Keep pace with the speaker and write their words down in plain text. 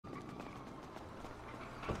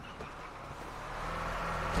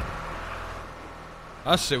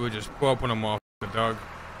I say we just pull up on a motherfucker, dog.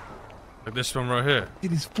 Like this one right here.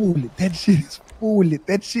 It is full. That shit is full.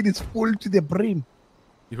 That shit is full to the brim.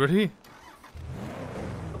 You ready?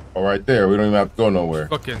 Oh, right there. We don't even have to go nowhere.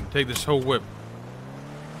 Fucking take this whole whip.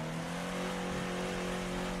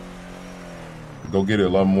 Go get it, a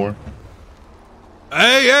lot more.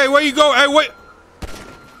 Hey, hey, where you go? Hey, wait.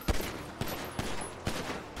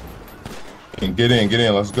 Get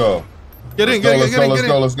in. Let's go. Get in.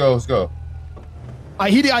 Let's go. I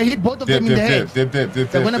hit both of them in the head. Dip.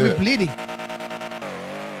 They're gonna be bleeding. They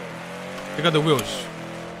got the wheels.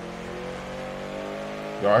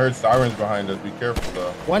 Yo, I heard sirens behind us. Be careful,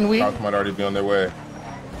 though. One wheel. Cops might already be on their way.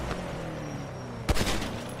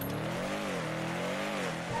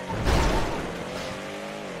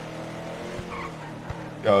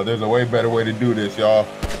 Yo, there's a way better way to do this, y'all.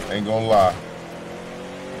 Ain't gonna lie.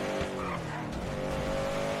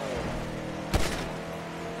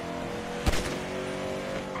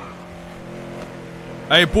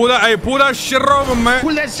 Hey, pull that shit over, man.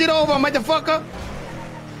 Pull that shit over, motherfucker.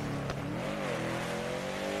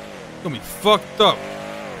 Gonna be fucked up.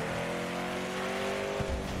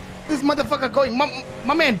 This motherfucker going,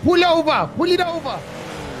 my man, pull it over. Bro,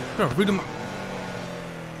 read them.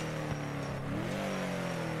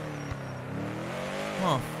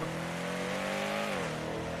 Oh,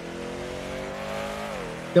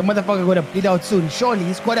 The motherfucker gonna bleed out soon. Surely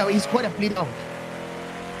he's quite a bleed out.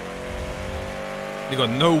 they got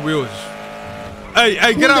no wheels. Hey,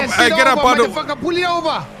 get up out of. Motherfucker, pull it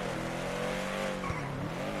over.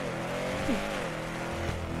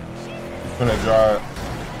 Gonna drive.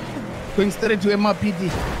 Going straight to MRPD.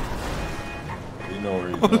 You know where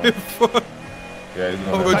he's Holy going. fuck. Yeah, he's I'm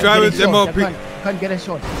going. gonna drive it to MRPD. Can't get a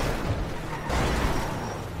shot.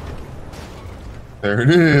 There it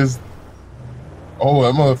is. Oh,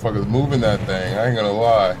 that motherfucker's moving that thing. I ain't gonna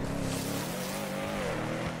lie.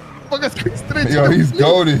 Yo, he's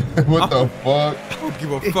goated. What the fuck? I don't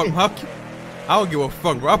give a fuck. I don't give a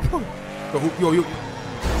fuck, bro. Yo.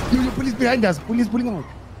 Police behind us. Police pulling out.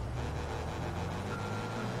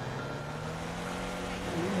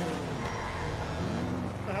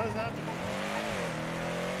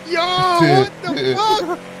 Yo, what the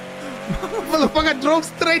fuck? Motherfucker drove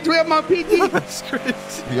straight to MRPD. That's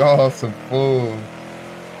crazy. Y'all some fools.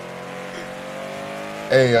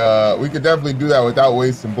 Hey, we could definitely do that without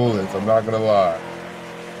wasting bullets. I'm not gonna lie.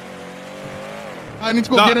 I need to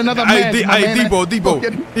go get another man.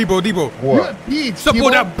 Debo. What?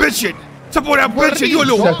 Support that bitch shit. Support that bitch shit. You a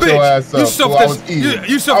little Shut your ass bitch. up.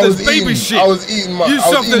 You suck this baby shit. I was eating my. You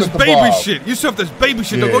suck this baby kebab. shit. You suck this baby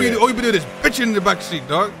shit. Dog. All you been doing is bitching in the back seat,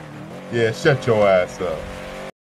 dog. Yeah, shut your ass up.